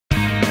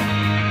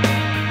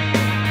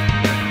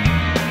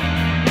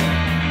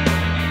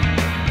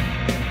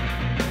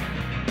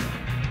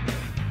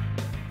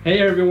Hey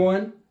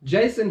everyone,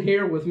 Jason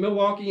here with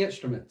Milwaukee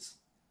Instruments.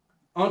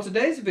 On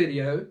today's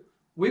video,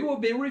 we will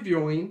be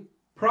reviewing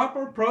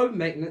proper probe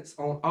maintenance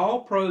on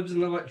all probes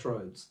and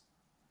electrodes.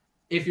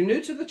 If you're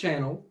new to the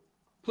channel,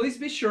 please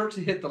be sure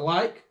to hit the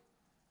like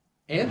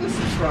and the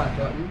subscribe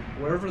button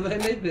wherever they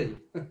may be.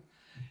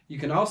 You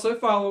can also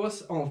follow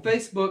us on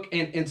Facebook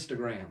and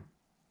Instagram.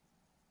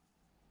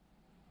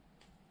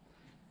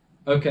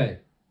 Okay,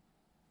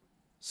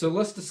 so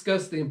let's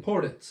discuss the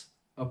importance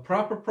of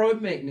proper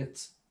probe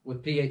maintenance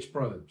with pH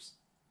probes.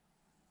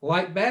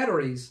 Like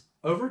batteries,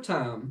 over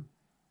time,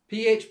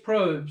 pH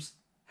probes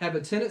have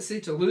a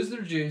tendency to lose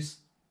their juice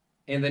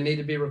and they need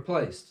to be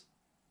replaced.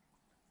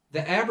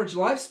 The average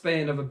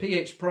lifespan of a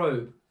pH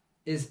probe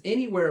is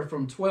anywhere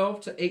from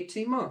 12 to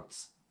 18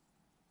 months.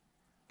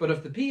 But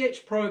if the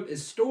pH probe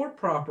is stored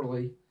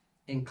properly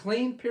and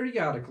cleaned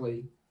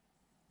periodically,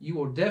 you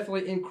will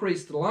definitely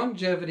increase the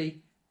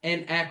longevity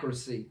and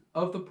accuracy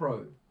of the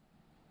probe.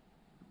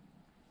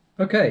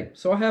 Okay,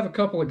 so I have a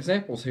couple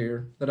examples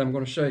here that I'm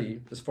going to show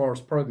you as far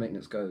as probe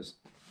maintenance goes.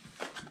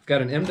 I've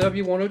got an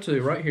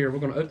MW102 right here. We're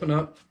going to open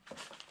up.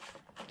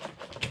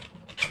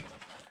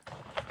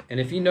 And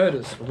if you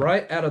notice,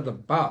 right out of the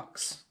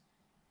box,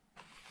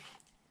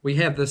 we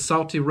have this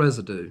salty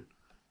residue.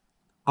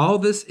 All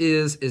this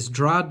is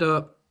dried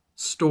up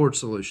storage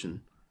solution.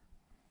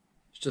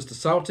 It's just a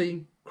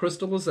salty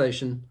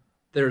crystallization.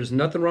 There is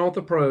nothing wrong with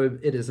the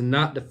probe. It is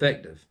not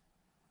defective.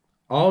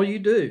 All you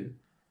do,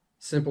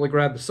 simply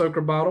grab the soaker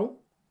bottle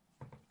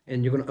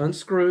and you're going to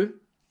unscrew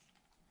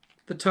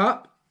the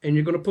top and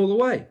you're going to pull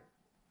away.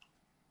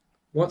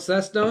 Once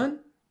that's done,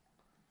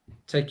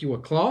 take you a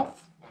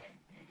cloth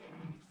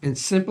and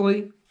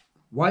simply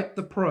wipe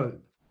the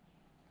probe.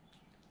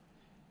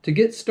 To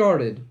get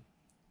started,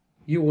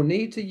 you will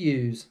need to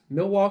use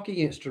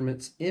Milwaukee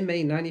Instruments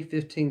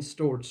MA9015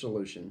 storage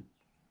solution.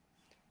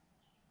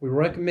 We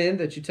recommend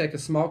that you take a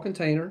small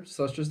container,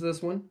 such as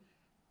this one,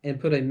 and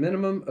put a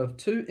minimum of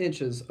 2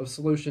 inches of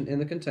solution in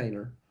the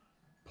container,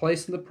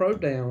 placing the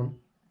probe down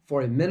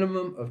for a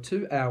minimum of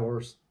 2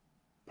 hours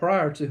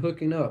prior to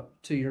hooking up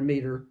to your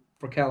meter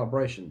for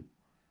calibration.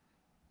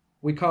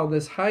 We call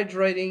this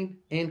hydrating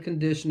and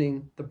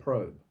conditioning the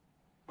probe.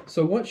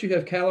 So once you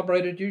have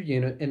calibrated your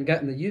unit and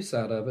gotten the use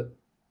out of it,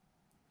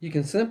 you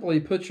can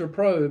simply put your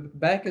probe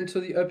back into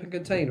the open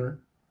container,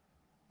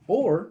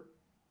 or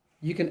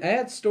you can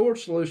add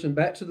storage solution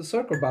back to the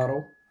soaker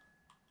bottle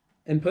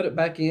and put it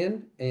back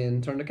in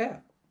and turn the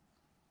cap.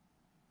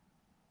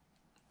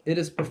 It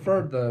is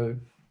preferred, though,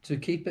 to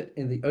keep it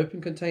in the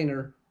open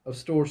container of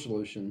storage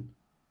solution,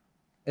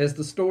 as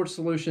the storage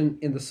solution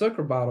in the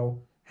soaker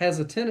bottle has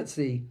a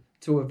tendency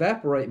to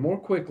evaporate more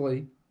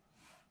quickly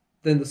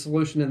than the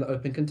solution in the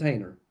open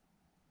container.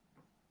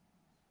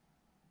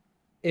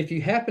 If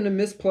you happen to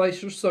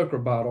misplace your soaker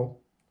bottle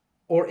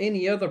or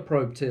any other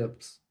probe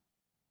tips,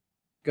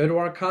 go to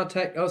our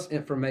Contact Us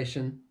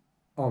information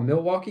on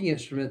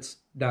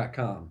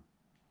MilwaukeeInstruments.com.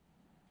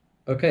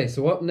 Okay,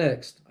 so up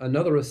next,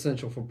 another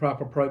essential for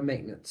proper probe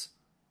maintenance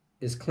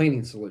is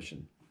cleaning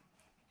solution.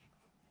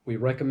 We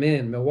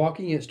recommend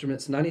Milwaukee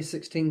Instruments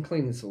 9016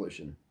 cleaning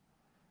solution.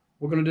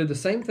 We're going to do the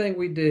same thing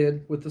we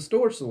did with the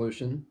storage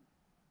solution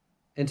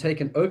and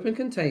take an open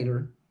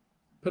container,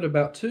 put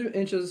about 2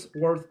 inches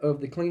worth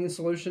of the cleaning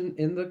solution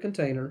in the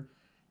container,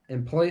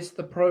 and place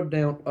the probe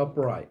down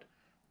upright.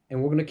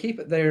 And we're going to keep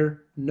it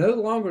there no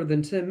longer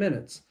than 10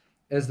 minutes,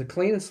 as the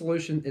cleaning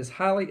solution is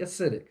highly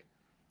acidic.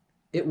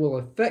 It will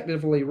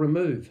effectively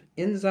remove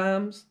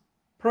enzymes,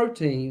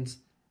 proteins,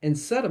 and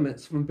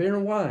sediments from beer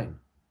and wine.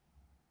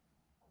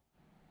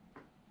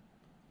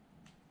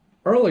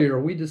 Earlier,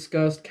 we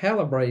discussed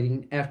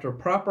calibrating after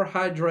proper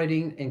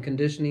hydrating and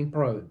conditioning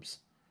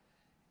probes.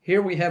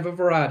 Here we have a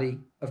variety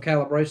of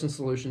calibration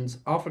solutions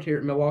offered here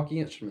at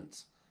Milwaukee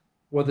Instruments.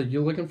 Whether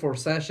you're looking for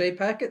sachet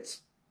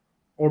packets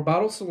or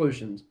bottle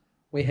solutions,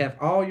 we have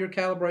all your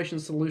calibration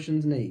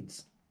solutions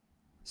needs.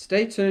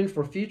 Stay tuned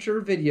for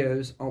future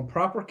videos on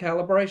proper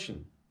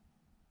calibration.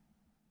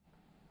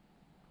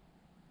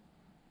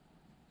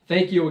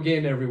 Thank you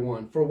again,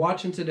 everyone, for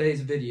watching today's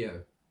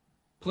video.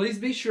 Please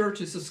be sure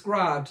to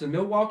subscribe to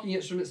Milwaukee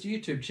Instruments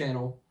YouTube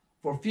channel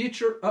for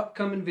future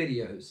upcoming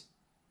videos.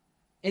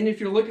 And if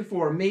you're looking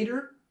for a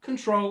meter,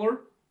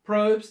 controller,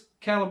 probes,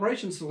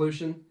 calibration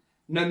solution,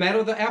 no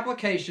matter the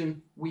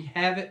application, we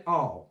have it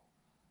all.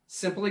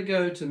 Simply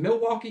go to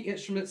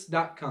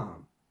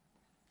MilwaukeeInstruments.com.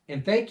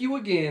 And thank you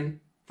again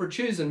for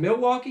choosing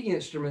Milwaukee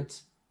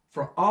Instruments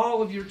for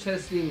all of your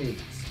testing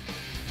needs.